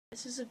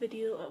This is a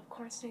video of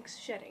corn snakes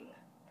shedding.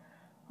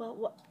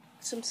 Well,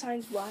 some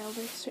signs while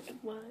they're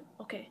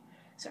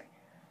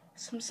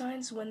some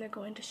signs when they're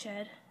going to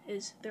shed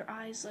is their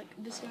eyes. Like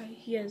this guy,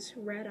 he has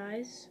red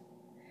eyes.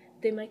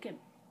 They might get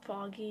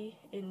foggy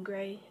and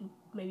gray, and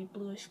maybe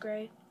bluish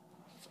gray.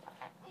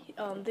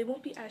 They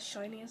won't be as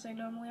shiny as they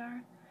normally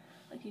are.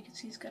 Like you can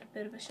see, he's got a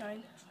bit of a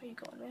shine. Where you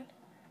going, man?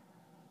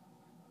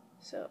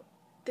 So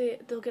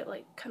they'll get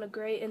like kind of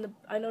gray. And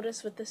I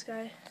noticed with this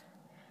guy,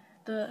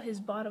 his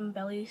bottom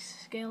belly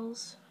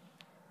scales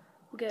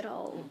will get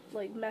all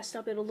like messed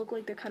up. It'll look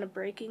like they're kind of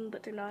breaking,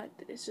 but they're not.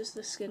 It's just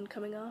the skin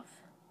coming off.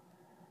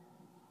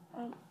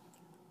 I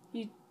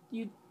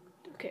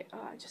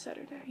just said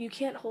it there. You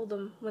can't hold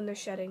them when they're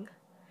shedding.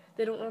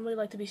 They don't normally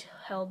like to be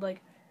held.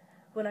 Like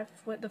when I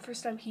went the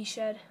first time he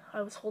shed,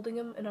 I was holding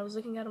him and I was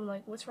looking at him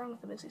like, what's wrong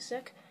with him? Is he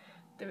sick?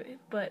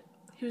 But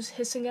he was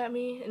hissing at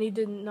me and he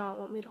did not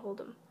want me to hold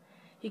him.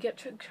 He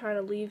kept trying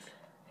to leave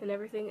and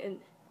everything, and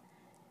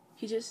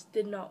he just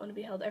did not want to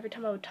be held. Every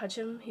time I would touch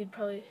him, he'd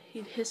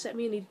hiss at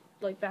me and he'd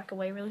like back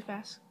away really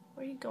fast.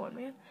 Where are you going,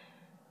 man?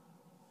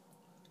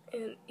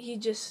 And he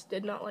just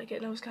did not like it,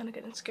 and I was kind of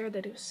getting scared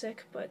that he was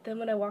sick. But then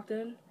when I walked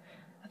in,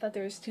 I thought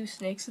there was 2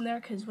 snakes in there,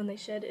 because when they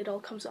shed, it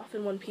all comes off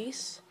in one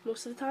piece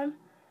most of the time.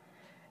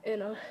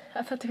 And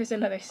I thought there was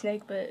another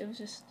snake, but it was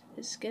just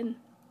his skin.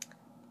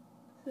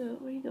 So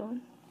where are you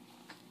going?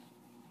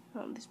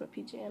 These are my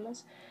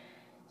pajamas.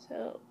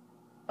 So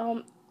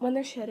when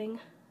they're shedding,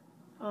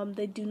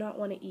 they do not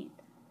want to eat.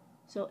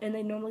 And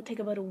they normally take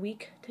about a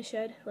week to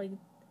shed, like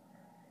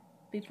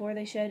before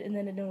they shed, and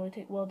then it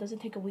doesn't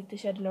take a week to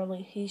shed.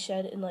 Normally he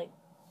shed in like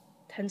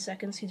 10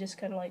 seconds. He just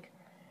kind of like,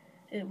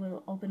 it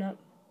will open up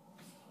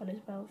on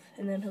his mouth,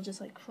 and then he'll just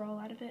like crawl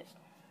out of it.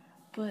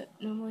 But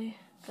normally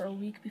for a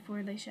week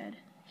before they shed,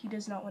 he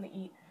does not want to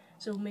eat.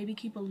 So maybe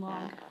keep a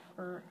log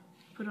or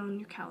put it on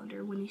your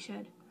calendar when he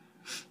shed,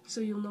 so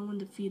you'll know when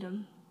to feed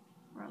him,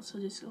 or else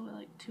he'll just go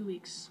like 2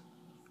 weeks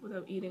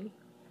without eating.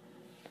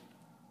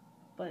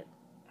 But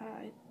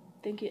I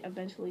think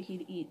eventually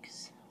he'd eat,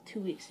 because 2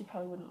 weeks he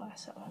probably wouldn't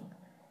last that long.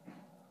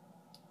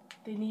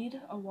 They need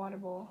a water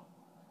bowl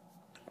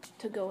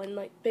to go in,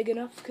 like big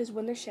enough, because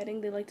when they're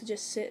shedding, they like to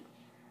just sit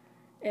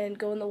and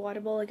go in the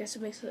water bowl. I guess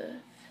it makes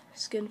the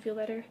skin feel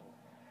better.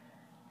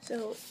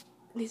 So it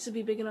needs to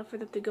be big enough for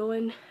them to go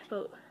in,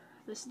 about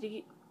this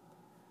deep.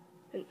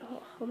 And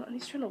oh, hold on,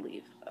 he's trying to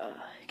leave.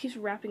 He keeps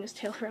wrapping his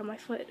tail around my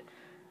foot.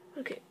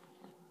 Okay.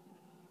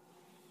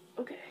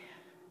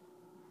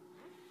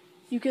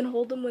 You can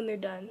hold them when they're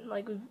done.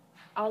 Like,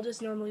 I'll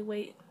just normally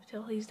wait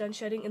till he's done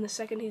shedding, and the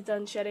second he's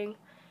done shedding,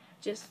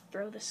 just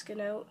throw the skin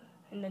out,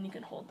 and then you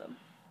can hold them.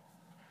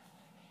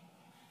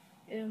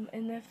 And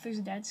if there's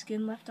dead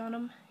skin left on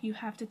them, you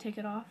have to take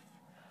it off,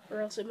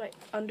 or else it might,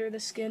 under the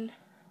skin,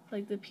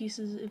 like the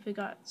pieces, if it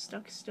got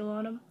stuck still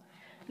on him.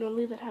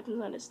 Normally that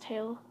happens on his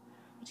tail,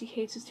 which he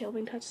hates his tail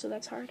being touched, so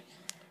that's hard.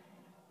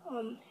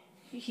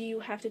 You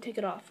have to take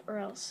it off, or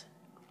else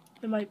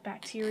there might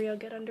bacteria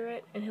get under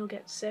it, and he'll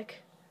get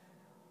sick.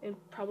 And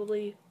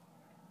probably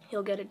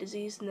he'll get a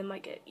disease, and then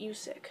might get you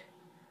sick.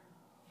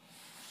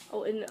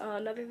 Oh, and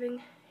another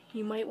thing,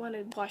 you might want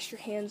to wash your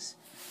hands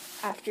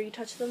after you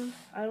touch them.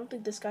 I don't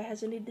think this guy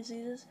has any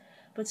diseases,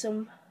 but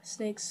some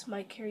snakes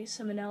might carry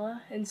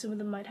salmonella, and some of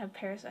them might have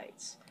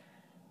parasites.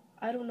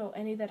 I don't know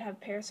any that have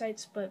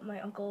parasites, but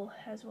my uncle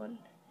has one,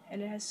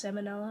 and it has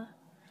salmonella.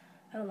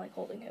 I don't like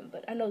holding him,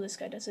 but I know this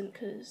guy doesn't,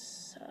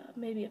 because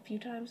maybe a few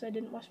times I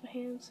didn't wash my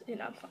hands,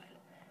 and I'm fine.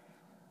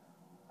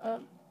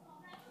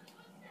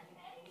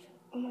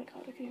 Oh my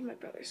god, I can hear my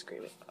brother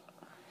screaming.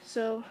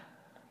 So,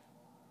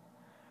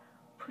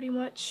 pretty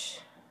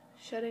much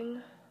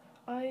shedding.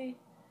 When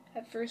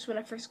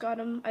I first got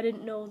him, I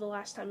didn't know the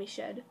last time he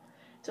shed.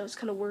 So I was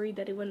kind of worried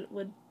that he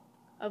would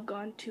have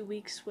gone 2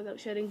 weeks without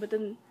shedding. But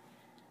then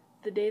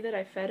the day that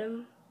I fed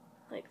him,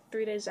 like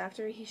 3 days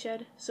after he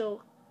shed,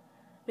 so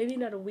maybe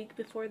not a week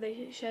before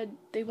they shed,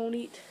 they won't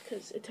eat,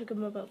 because it took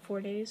him about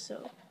 4 days.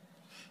 So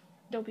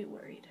don't be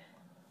worried.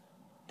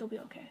 They'll be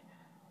okay.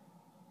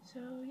 So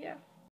yeah.